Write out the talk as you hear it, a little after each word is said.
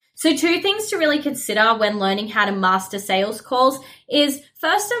So 2 things to really consider when learning how to master sales calls is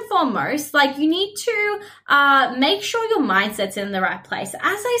first and foremost, you need to make sure your mindset's in the right place. As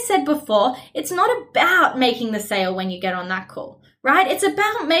I said before, it's not about making the sale when you get on that call, right? It's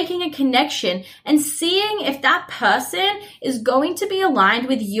about making a connection and seeing if that person is going to be aligned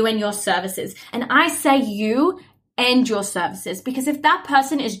with you and your services. And I say you and your services, because if that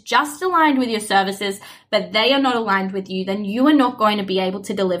person is just aligned with your services, but they are not aligned with you, then you are not going to be able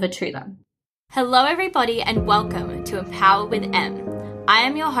to deliver to them. Hello everybody and welcome to Empower with Em. I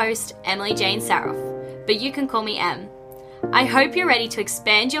am your host, Emily Jane Saroff, but you can call me Em. I hope you're ready to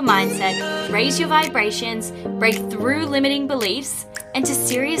expand your mindset, raise your vibrations, break through limiting beliefs, and to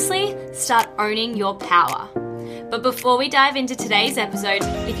seriously start owning your power. But before we dive into today's episode,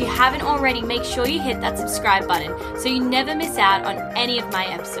 if you haven't already, make sure you hit that subscribe button so you never miss out on any of my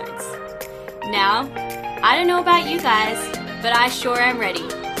episodes. Now, I don't know about you guys, but I sure am ready.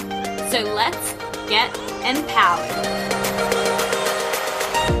 So let's get empowered.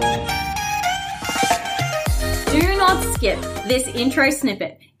 Do not skip this intro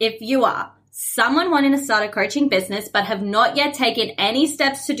snippet if you are someone wanting to start a coaching business but have not yet taken any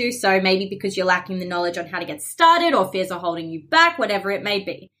steps to do so, maybe because you're lacking the knowledge on how to get started or fears are holding you back, whatever it may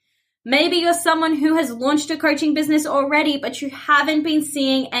be. Maybe you're someone who has launched a coaching business already, but you haven't been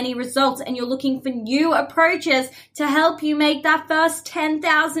seeing any results and you're looking for new approaches to help you make that first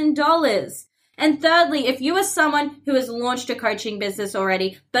 $10,000. And thirdly, if you are someone who has launched a coaching business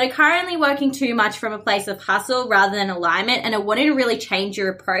already, but are currently working too much from a place of hustle rather than alignment and are wanting to really change your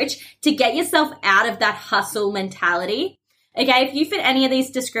approach to get yourself out of that hustle mentality, okay, if you fit any of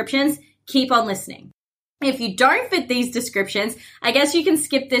these descriptions, keep on listening. If you don't fit these descriptions, I guess you can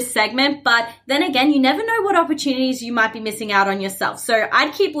skip this segment, but then again, you never know what opportunities you might be missing out on yourself. So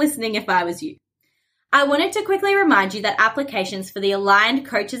I'd keep listening if I was you. I wanted to quickly remind you that applications for the Aligned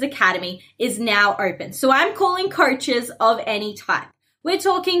Coaches Academy is now open. So I'm calling coaches of any type. We're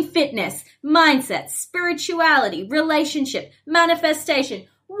talking fitness, mindset, spirituality, relationship, manifestation,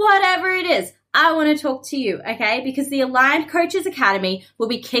 whatever it is. I want to talk to you, okay? Because the Aligned Coaches Academy will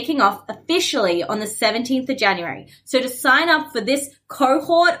be kicking off officially on the 17th of January. So to sign up for this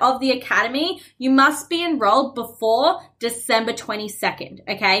cohort of the Academy, you must be enrolled before December 22nd,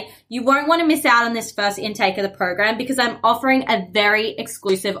 okay? You won't want to miss out on this first intake of the program because I'm offering a very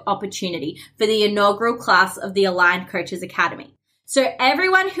exclusive opportunity for the inaugural class of the Aligned Coaches Academy. So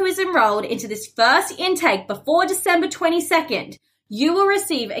everyone who is enrolled into this first intake before December 22nd, you will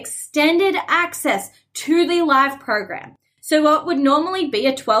receive extended access to the live program. So what would normally be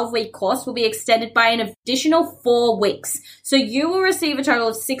a 12-week course will be extended by an additional 4 weeks. So you will receive a total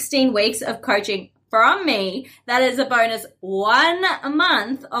of 16 weeks of coaching from me. That is a bonus 1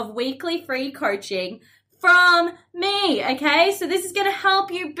 month of weekly free coaching from me, okay? So this is going to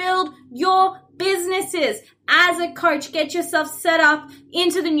help you build your businesses as a coach. Get yourself set up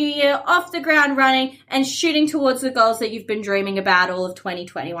into the new year, off the ground running, and shooting towards the goals that you've been dreaming about all of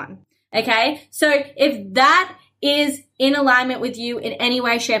 2021, okay? So if that is in alignment with you in any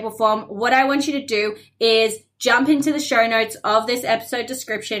way, shape, or form, what I want you to do is jump into the show notes of this episode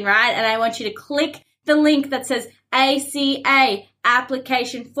description, right? And I want you to click the link that says ACA,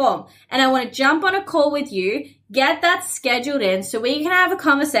 application form. And I want to jump on a call with you, get that scheduled in so we can have a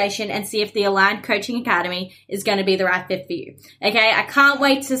conversation and see if the Aligned Coaching Academy is going to be the right fit for you. Okay, I can't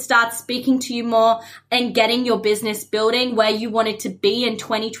wait to start speaking to you more and getting your business building where you want it to be in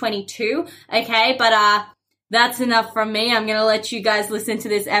 2022. Okay, but that's enough from me. I'm going to let you guys listen to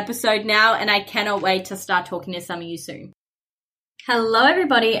this episode now, and I cannot wait to start talking to some of you soon. Hello,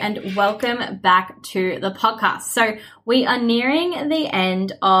 everybody, and welcome back to the podcast. So we are nearing the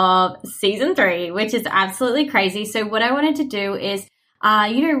end of season 3, which is absolutely crazy. So what I wanted to do is,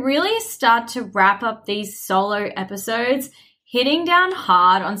 really start to wrap up these solo episodes, hitting down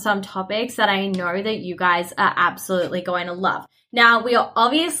hard on some topics that I know that you guys are absolutely going to love. Now, we are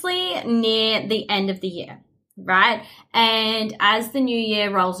obviously near the end of the year, right? And as the new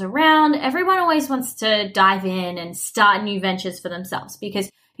year rolls around, everyone always wants to dive in and start new ventures for themselves because,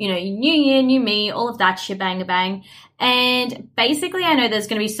 new year, new me, all of that shebang-a-bang. And basically, I know there's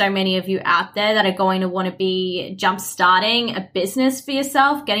going to be so many of you out there that are going to want to be jump-starting a business for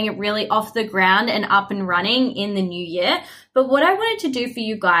yourself, getting it really off the ground and up and running in the new year. But what I wanted to do for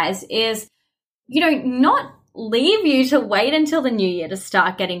you guys is, not leave you to wait until the new year to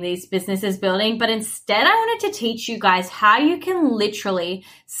start getting these businesses building, but instead I wanted to teach you guys how you can literally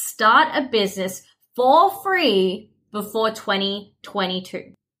start a business for free before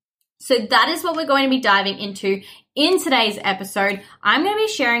 2022. So that is what we're going to be diving into In today's episode, I'm going to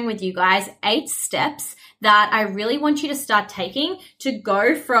be sharing with you guys 8 steps that I really want you to start taking to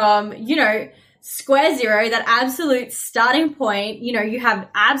go from, square zero, that absolute starting point. You have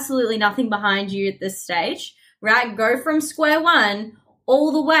absolutely nothing behind you at this stage, right? Go from square one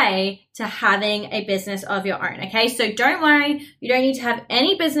all the way to having a business of your own, okay? So don't worry, you don't need to have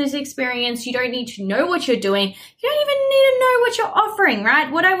any business experience. You don't need to know what you're doing. You don't even need to know what you're offering,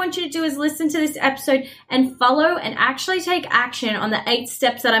 right? What I want you to do is listen to this episode and follow and actually take action on the 8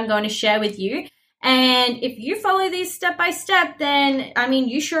 steps that I'm going to share with you. And if you follow these step by step, then,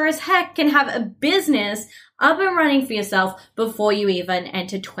 you sure as heck can have a business up and running for yourself before you even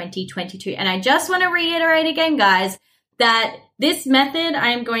enter 2022. And I just want to reiterate again, guys, that this method I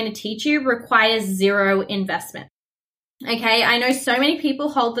am going to teach you requires zero investment. Okay, I know so many people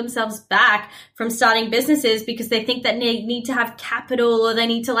hold themselves back from starting businesses because they think that they need to have capital or they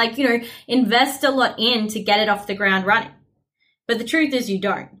need to invest a lot in to get it off the ground running. But the truth is you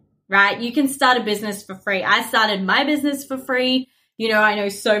don't, right? You can start a business for free. I started my business for free. I know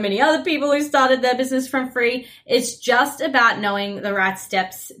so many other people who started their business for free. It's just about knowing the right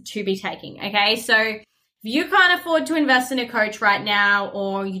steps to be taking, okay? So if you can't afford to invest in a coach right now,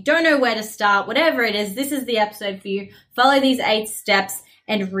 or you don't know where to start, whatever it is, this is the episode for you. Follow these 8 steps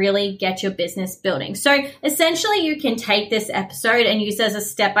and really get your business building. So essentially you can take this episode and use it as a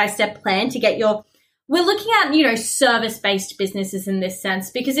step-by-step plan to get we're looking at, service-based businesses in this sense,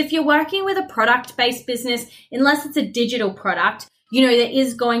 because if you're working with a product-based business, unless it's a digital product, there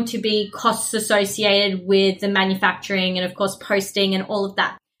is going to be costs associated with the manufacturing and of course posting and all of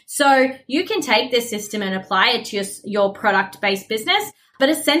that. So you can take this system and apply it to your product-based business. But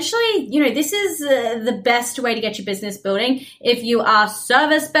essentially, this is the best way to get your business building if you are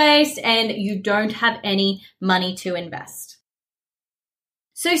service-based and you don't have any money to invest.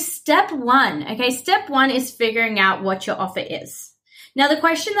 So step one is figuring out what your offer is. Now, the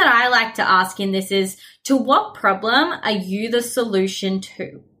question that I like to ask in this is, to what problem are you the solution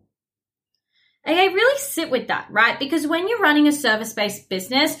to? Okay, really sit with that, right? Because when you're running a service-based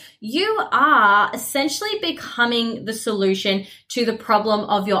business, you are essentially becoming the solution to the problem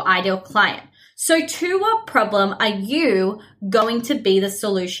of your ideal client. So to what problem are you going to be the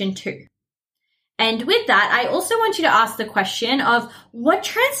solution to? And with that, I also want you to ask the question of, what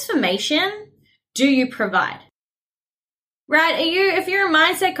transformation do you provide? Right? If you're a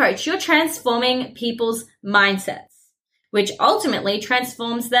mindset coach, you're transforming people's mindsets, which ultimately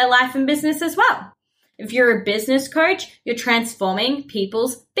transforms their life and business as well. If you're a business coach, you're transforming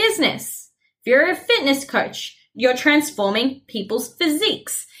people's business. If you're a fitness coach, you're transforming people's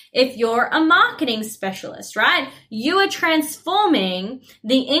physiques. If you're a marketing specialist, right, you are transforming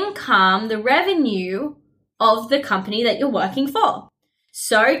the income, the revenue of the company that you're working for.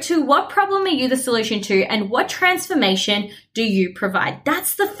 So to what problem are you the solution to, and what transformation do you provide?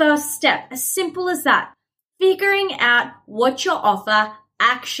 That's the first step, as simple as that. Figuring out what your offer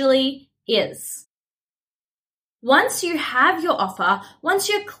actually is. Once you have your offer, once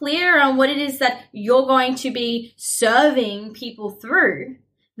you're clear on what it is that you're going to be serving people through,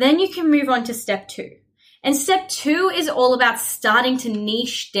 then you can move on to step 2. And step 2 is all about starting to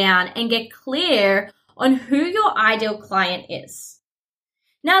niche down and get clear on who your ideal client is.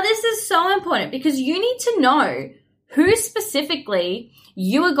 Now, this is so important because you need to know who specifically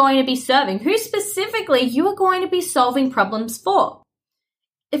you are going to be serving, who specifically you are going to be solving problems for.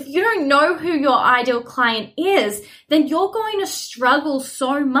 If you don't know who your ideal client is, then you're going to struggle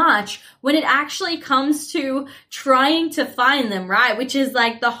so much when it actually comes to trying to find them, right? Which is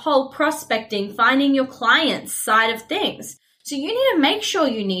like the whole prospecting, finding your clients side of things. So you need to make sure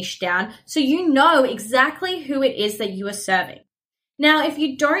you niche down so you know exactly who it is that you are serving. Now, if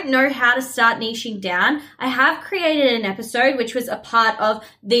you don't know how to start niching down, I have created an episode which was a part of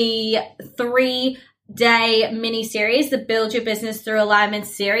the 3-day mini series, the Build Your Business Through Alignment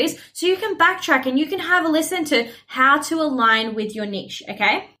series. So you can backtrack and you can have a listen to how to align with your niche,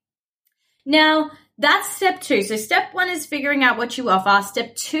 okay? Now, that's step 2. So step 1 is figuring out what you offer.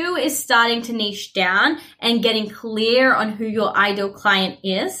 Step 2 is starting to niche down and getting clear on who your ideal client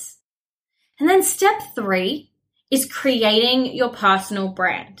is. And then step 3 is creating your personal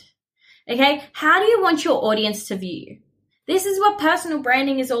brand. Okay? How do you want your audience to view you? This is what personal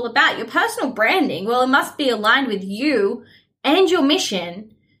branding is all about. Your personal branding, well, it must be aligned with you and your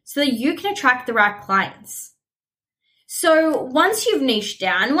mission so that you can attract the right clients. So once you've niched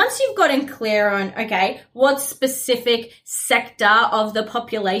down, once you've gotten clear on, okay, what specific sector of the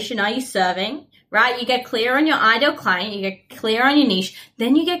population are you serving, right? You get clear on your ideal client, you get clear on your niche,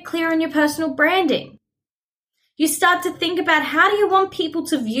 then you get clear on your personal branding. You start to think about, how do you want people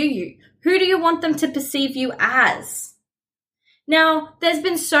to view you? Who do you want them to perceive you as? Now, there's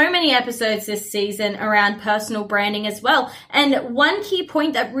been so many episodes this season around personal branding as well. And one key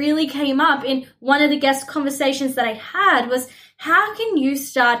point that really came up in one of the guest conversations that I had was, how can you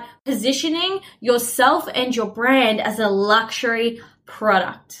start positioning yourself and your brand as a luxury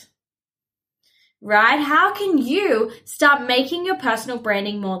product? Right? How can you start making your personal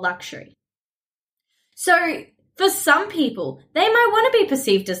branding more luxury? So for some people, they might want to be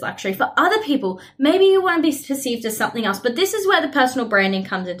perceived as luxury. For other people, maybe you want to be perceived as something else. But this is where the personal branding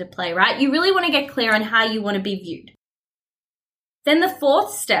comes into play, right? You really want to get clear on how you want to be viewed. Then the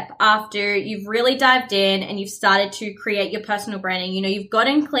fourth step, after you've really dived in and you've started to create your personal branding, you've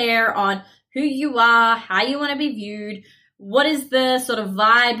gotten clear on who you are, how you want to be viewed, what is the sort of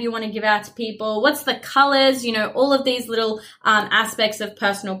vibe you want to give out to people, what's the colors, all of these little aspects of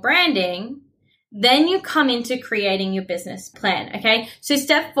personal branding. Then you come into creating your business plan, okay? So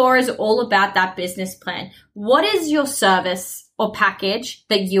step 4 is all about that business plan. What is your service or package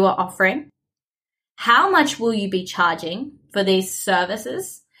that you are offering? How much will you be charging for these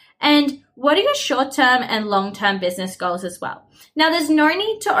services? And what are your short-term and long-term business goals as well? Now, there's no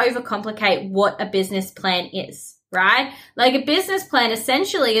need to overcomplicate what a business plan is, right? Like a business plan,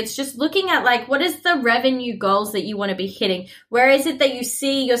 essentially, it's just looking at what is the revenue goals that you want to be hitting? Where is it that you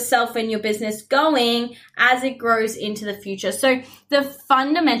see yourself and your business going as it grows into the future? So the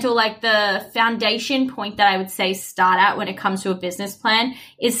fundamental, the foundation point that I would say start at when it comes to a business plan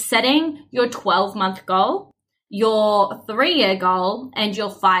is setting your 12-month goal, your 3-year goal, and your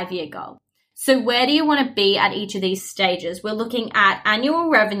 5-year goal. So where do you want to be at each of these stages? We're looking at annual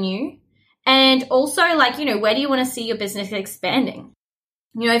revenue, and also where do you want to see your business expanding?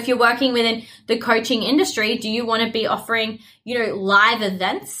 If you're working within the coaching industry, do you want to be offering, live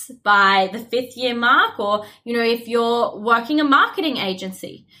events by the 5th year mark? Or, if you're working a marketing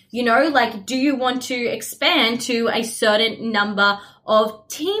agency, do you want to expand to a certain number of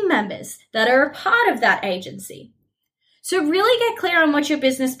team members that are a part of that agency? So really get clear on what your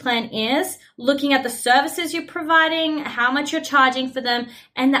business plan is, looking at the services you're providing, how much you're charging for them,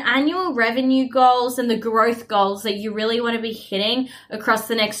 and the annual revenue goals and the growth goals that you really want to be hitting across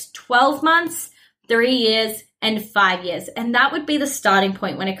the next 12 months, 3 years, and 5 years. And that would be the starting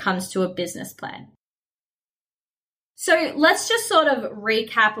point when it comes to a business plan. So let's just sort of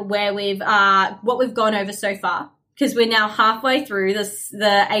recap where what we've gone over so far, because we're now halfway through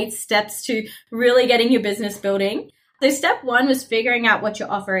the 8 steps to really getting your business building. So step 1 was figuring out what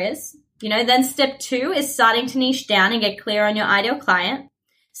your offer is. Then step 2 is starting to niche down and get clear on your ideal client.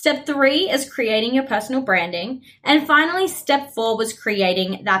 Step 3 is creating your personal branding. And finally, step 4 was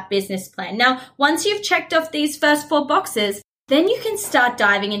creating that business plan. Now, once you've checked off these first 4 boxes, then you can start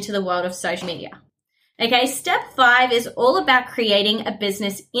diving into the world of social media. Okay, step 5 is all about creating a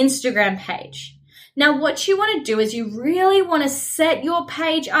business Instagram page. Now, what you want to do is you really want to set your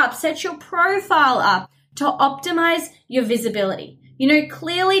page up, set your profile up, to optimize your visibility.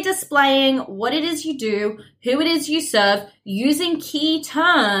 Clearly displaying what it is you do, who it is you serve, using key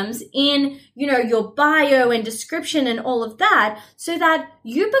terms in, your bio and description and all of that, so that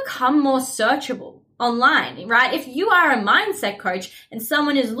you become more searchable online, right? If you are a mindset coach and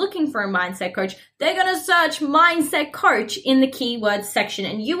someone is looking for a mindset coach, they're going to search mindset coach in the keywords section.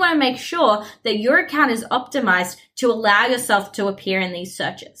 And you want to make sure that your account is optimized to allow yourself to appear in these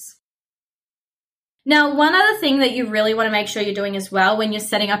searches. Now, one other thing that you really want to make sure you're doing as well when you're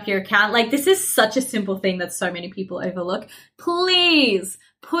setting up your account, this is such a simple thing that so many people overlook. Please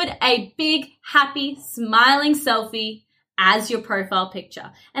put a big, happy, smiling selfie as your profile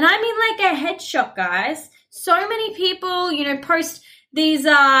picture. And I mean a headshot, guys. So many people, post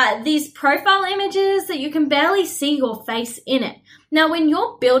these profile images that you can barely see your face in it. Now, when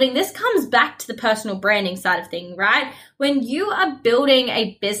you're building, this comes back to the personal branding side of things, right? When you are building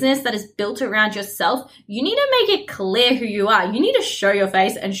a business that is built around yourself, you need to make it clear who you are. You need to show your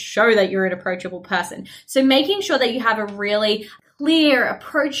face and show that you're an approachable person. So making sure that you have a really clear,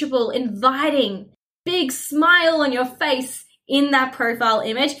 approachable, inviting, big smile on your face in that profile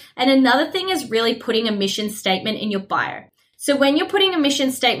image. And another thing is really putting a mission statement in your bio. So when you're putting a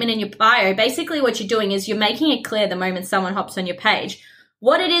mission statement in your bio, basically what you're doing is you're making it clear the moment someone hops on your page,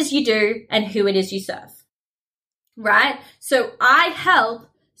 what it is you do and who it is you serve, right? So I help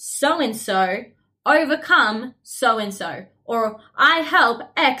so-and-so overcome so-and-so, or I help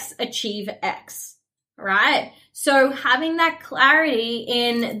X achieve X, right? So having that clarity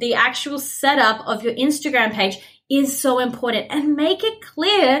in the actual setup of your Instagram page is so important, and make it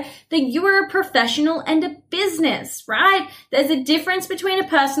clear that you are a professional and a business, right? There's a difference between a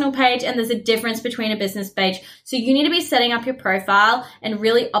personal page and there's a difference between a business page. So you need to be setting up your profile and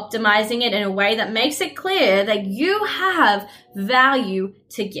really optimizing it in a way that makes it clear that you have value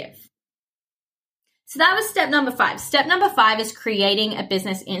to give. So that was step number 5. Step number 5 is creating a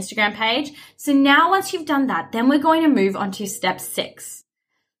business Instagram page. So now once you've done that, then we're going to move on to step 6.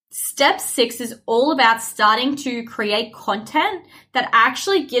 Step 6 is all about starting to create content that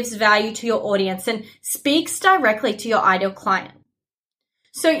actually gives value to your audience and speaks directly to your ideal client.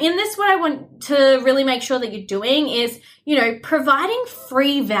 So in this, what I want to really make sure that you're doing is, providing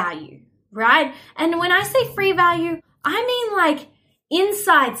free value, right? And when I say free value, I mean like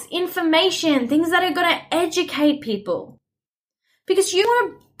insights, information, things that are going to educate people. Because you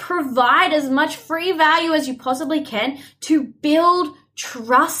want to provide as much free value as you possibly can to build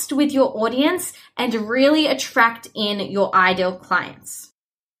trust with your audience and really attract in your ideal clients.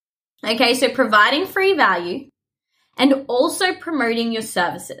 Okay, so providing free value and also promoting your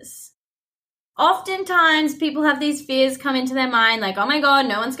services. Oftentimes people have these fears come into their mind like, oh my God,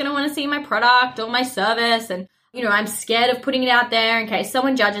 no one's going to want to see my product or my service. And, I'm scared of putting it out there in case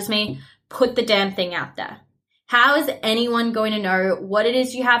someone judges me. Put the damn thing out there. How is anyone going to know what it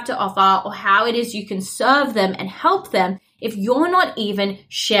is you have to offer or how it is you can serve them and help them if you're not even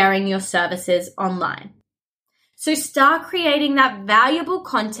sharing your services online? So start creating that valuable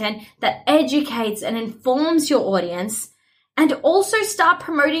content that educates and informs your audience, and also start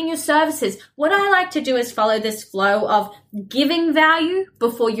promoting your services. What I like to do is follow this flow of giving value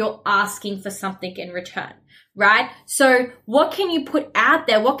before you're asking for something in return, right? So what can you put out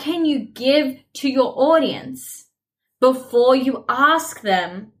there? What can you give to your audience before you ask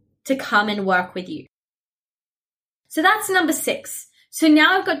them to come and work with you? So that's number 6. So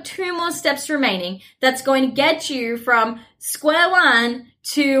now I've got 2 more steps remaining that's going to get you from square one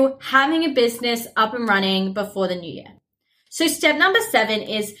to having a business up and running before the new year. So step number 7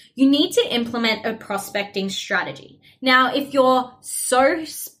 is you need to implement a prospecting strategy. Now, if you're so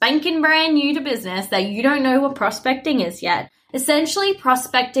spanking brand new to business that you don't know what prospecting is yet, essentially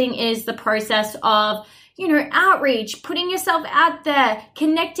prospecting is the process of, outreach, putting yourself out there,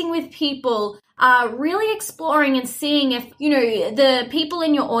 connecting with people, really exploring and seeing if, the people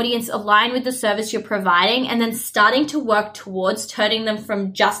in your audience align with the service you're providing, and then starting to work towards turning them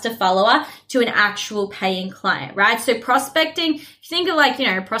from just a follower to an actual paying client, right? So prospecting, if you think of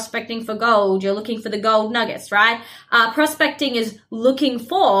like, prospecting for gold, you're looking for the gold nuggets, right? Prospecting is looking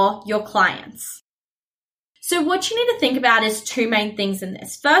for your clients. So what you need to think about is 2 main things in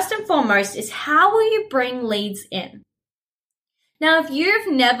this. First and foremost is how will you bring leads in? Now, if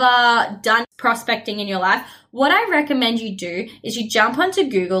you've never done prospecting in your life, what I recommend you do is you jump onto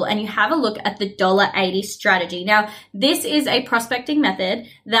Google and you have a look at the $80 strategy. Now, this is a prospecting method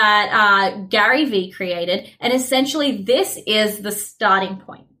that Gary Vee created, and essentially this is the starting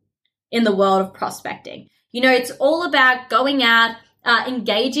point in the world of prospecting. It's all about going out,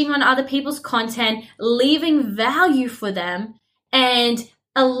 engaging on other people's content, leaving value for them, and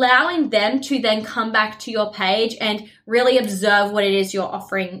allowing them to then come back to your page and really observe what it is you're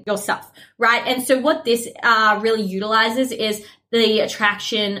offering yourself, right? And so what this really utilizes is the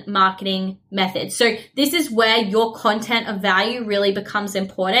attraction marketing method. So this is where your content of value really becomes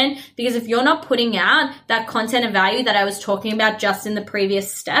important, because if you're not putting out that content of value that I was talking about just in the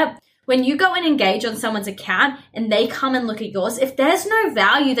previous step, when you go and engage on someone's account and they come and look at yours, if there's no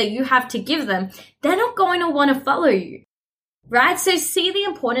value that you have to give them, they're not going to want to follow you, right? So see the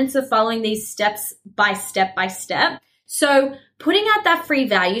importance of following these steps by step by step. So putting out that free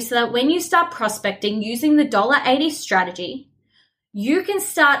value so that when you start prospecting using the $80 strategy, you can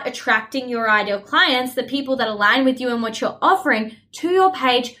start attracting your ideal clients, the people that align with you and what you're offering, to your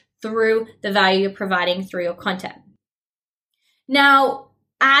page through the value you're providing through your content. Now,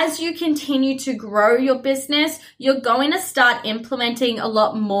 as you continue to grow your business, you're going to start implementing a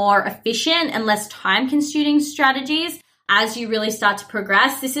lot more efficient and less time-consuming strategies as you really start to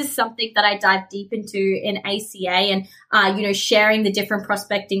progress. This is something that I dive deep into in ACA and, sharing the different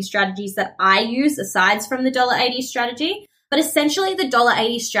prospecting strategies that I use aside from the $80 strategy. But essentially, the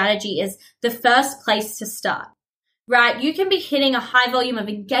 $80 strategy is the first place to start. Right? You can be hitting a high volume of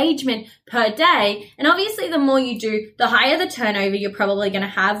engagement per day. And obviously, the more you do, the higher the turnover you're probably going to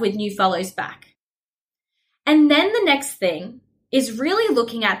have with new follows back. And then the next thing is really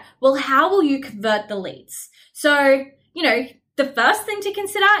looking at, well, how will you convert the leads? So, the first thing to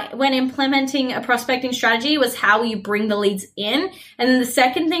consider when implementing a prospecting strategy was how will you bring the leads in? And then the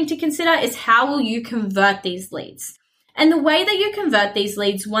second thing to consider is how will you convert these leads? And the way that you convert these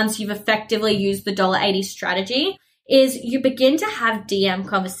leads once you've effectively used the $80 strategy is you begin to have DM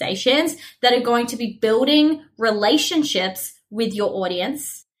conversations that are going to be building relationships with your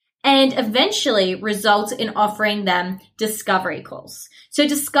audience and eventually result in offering them discovery calls. So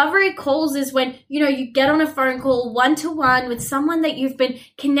discovery calls is when, you get on a phone call one-to-one with someone that you've been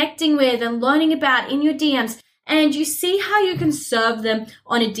connecting with and learning about in your DMs, and you see how you can serve them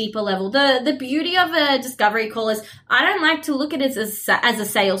on a deeper level. The beauty of a discovery call is I don't like to look at it as a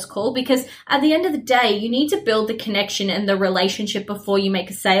sales call, because at the end of the day, you need to build the connection and the relationship before you make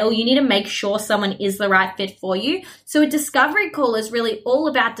a sale. You need to make sure someone is the right fit for you. So a discovery call is really all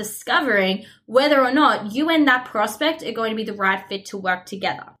about discovering whether or not you and that prospect are going to be the right fit to work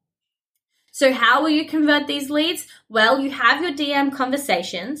together. So how will you convert these leads? Well, you have your DM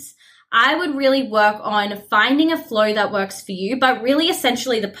conversations. I would really work on finding a flow that works for you, but really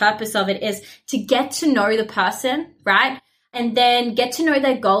essentially the purpose of it is to get to know the person, right? And then get to know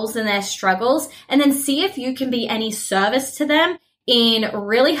their goals and their struggles, and then see if you can be any service to them in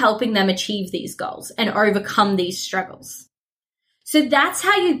really helping them achieve these goals and overcome these struggles. So that's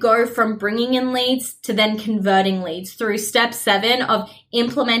how you go from bringing in leads to then converting leads through step 7 of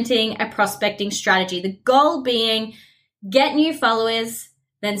implementing a prospecting strategy. The goal being get new followers,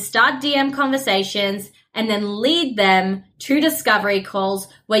 then start DM conversations, and then lead them to discovery calls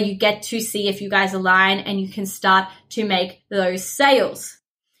where you get to see if you guys align and you can start to make those sales.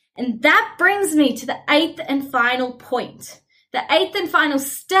 And that brings me to the 8th and final point, the 8th and final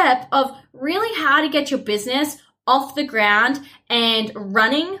step of really how to get your business off the ground and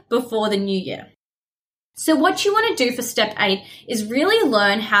running before the new year. So what you want to do for step 8 is really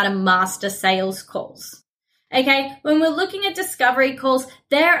learn how to master sales calls. Okay, when we're looking at discovery calls,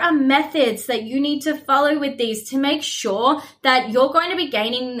 there are methods that you need to follow with these to make sure that you're going to be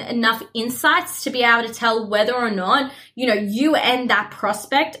gaining enough insights to be able to tell whether or not, you and that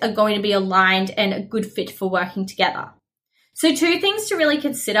prospect are going to be aligned and a good fit for working together. So 2 things to really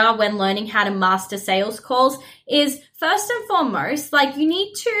consider when learning how to master sales calls is, first and foremost, you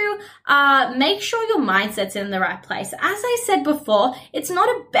need to make sure your mindset's in the right place. As I said before, it's not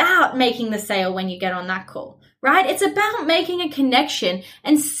about making the sale when you get on that call, right? It's about making a connection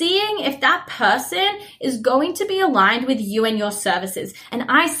and seeing if that person is going to be aligned with you and your services. And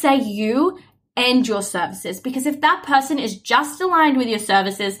I say you and your services, because if that person is just aligned with your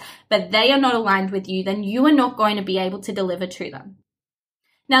services, but they are not aligned with you, then you are not going to be able to deliver to them.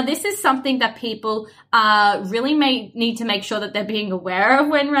 Now, this is something that people really may need to make sure that they're being aware of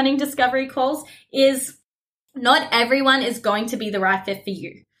when running discovery calls, is not everyone is going to be the right fit for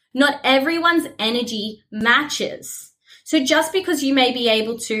you. Not everyone's energy matches. So just because you may be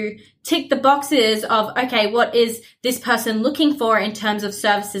able to tick the boxes of, okay, what is this person looking for in terms of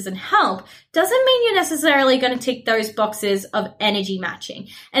services and help, doesn't mean you're necessarily going to tick those boxes of energy matching.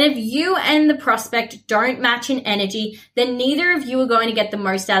 And if you and the prospect don't match in energy, then neither of you are going to get the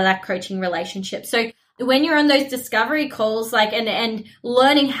most out of that coaching relationship. So when you're on those discovery calls, and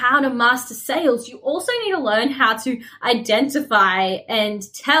learning how to master sales, you also need to learn how to identify and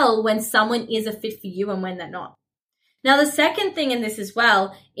tell when someone is a fit for you and when they're not. Now, the second thing in this as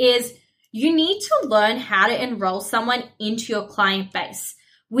well is you need to learn how to enroll someone into your client base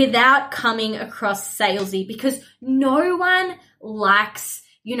without coming across salesy, because no one likes,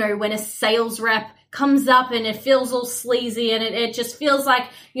 when a sales rep comes up and it feels all sleazy and it just feels like,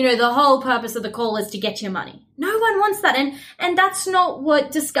 the whole purpose of the call is to get your money. No one wants that. And that's not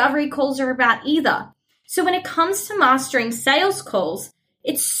what discovery calls are about either. So when it comes to mastering sales calls,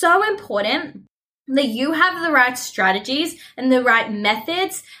 it's so important that you have the right strategies and the right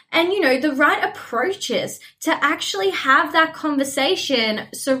methods and, the right approaches to actually have that conversation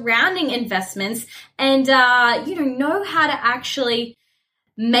surrounding investments and, know how to actually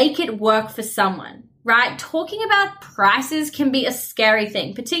make it work for someone, right? Talking about prices can be a scary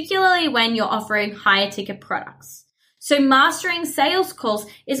thing, particularly when you're offering higher ticket products. So mastering sales calls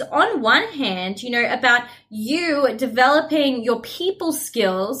is on one hand, about you developing your people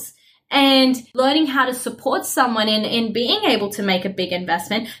skills and learning how to support someone in being able to make a big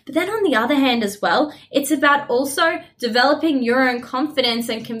investment. But then on the other hand as well, it's about also developing your own confidence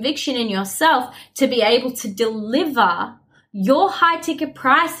and conviction in yourself to be able to deliver your high ticket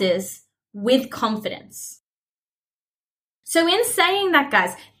prices with confidence. So in saying that,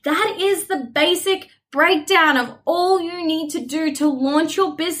 guys, that is the basic breakdown of all you need to do to launch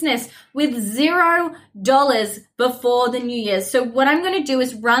your business with $0 before the new year. So what I'm going to do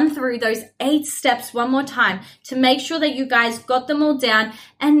is run through those 8 steps one more time to make sure that you guys got them all down.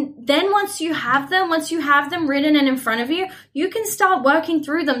 And then once you have them written and in front of you, you can start working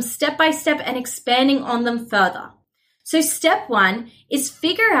through them step by step and expanding on them further. So step 1 is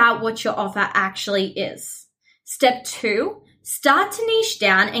figure out what your offer actually is. Step 2, start to niche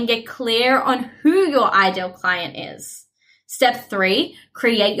down and get clear on who your ideal client is. Step 3,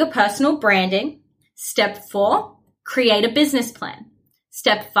 create your personal branding. Step 4, create a business plan.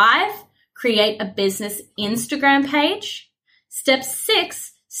 Step 5, create a business Instagram page. Step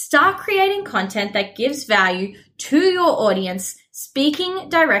 6, start creating content that gives value to your audience, speaking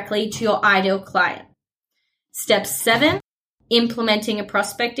directly to your ideal client. Step 7, implementing a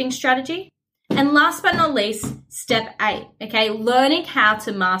prospecting strategy. And last but not least, step 8, okay, learning how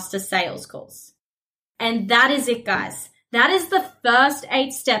to master sales calls. And that is it, guys. That is the first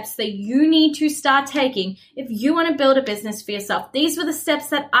 8 steps that you need to start taking if you want to build a business for yourself. These were the steps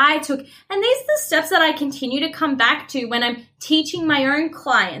that I took, and these are the steps that I continue to come back to when I'm teaching my own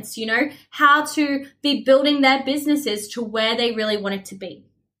clients, how to be building their businesses to where they really want it to be.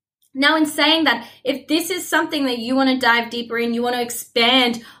 Now, in saying that, if this is something that you want to dive deeper in, you want to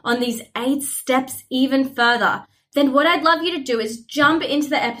expand on these 8 steps even further, then what I'd love you to do is jump into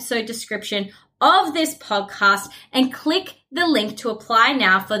the episode description of this podcast and click the link to apply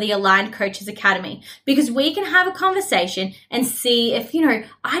now for the Aligned Coaches Academy, because we can have a conversation and see if,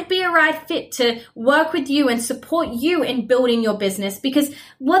 I'd be a right fit to work with you and support you in building your business. Because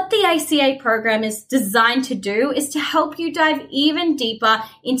what the ACA program is designed to do is to help you dive even deeper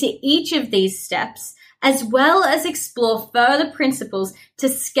into each of these steps, as well as explore further principles to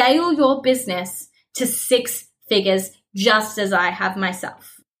scale your business to 6 figures, just as I have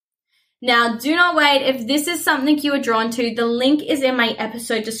myself. Now, do not wait. If this is something you are drawn to, the link is in my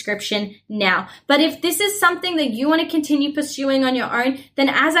episode description now. But if this is something that you want to continue pursuing on your own, then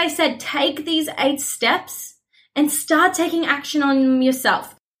as I said, take these 8 steps and start taking action on them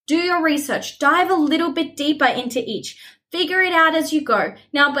yourself. Do your research. Dive a little bit deeper into each. Figure it out as you go.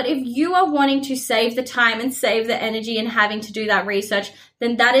 Now, but if you are wanting to save the time and save the energy and having to do that research,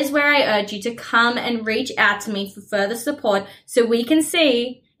 then that is where I urge you to come and reach out to me for further support so we can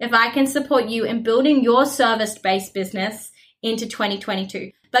see if I can support you in building your service-based business into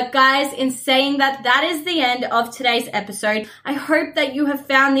 2022. But guys, in saying that, that is the end of today's episode. I hope that you have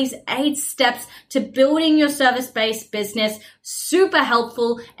found these 8 steps to building your service-based business super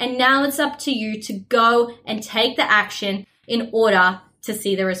helpful. And now it's up to you to go and take the action in order to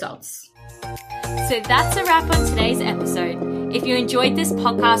see the results. So that's a wrap on today's episode. If you enjoyed this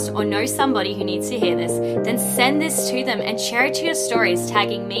podcast or know somebody who needs to hear this, then send this to them and share it to your stories,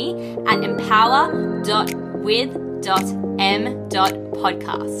 tagging me at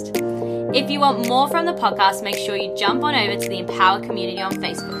empower.with.m.podcast. If you want more from the podcast, make sure you jump on over to the Empower community on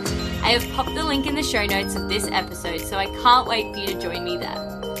Facebook. I have popped the link in the show notes of this episode, so I can't wait for you to join me there.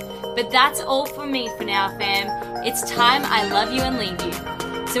 But that's all from me for now, fam. It's time I love you and leave you.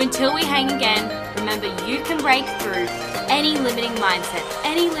 So until we hang again, remember you can break through any limiting mindset,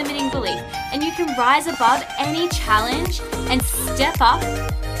 any limiting belief, and you can rise above any challenge and step up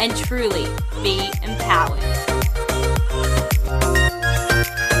and truly be empowered.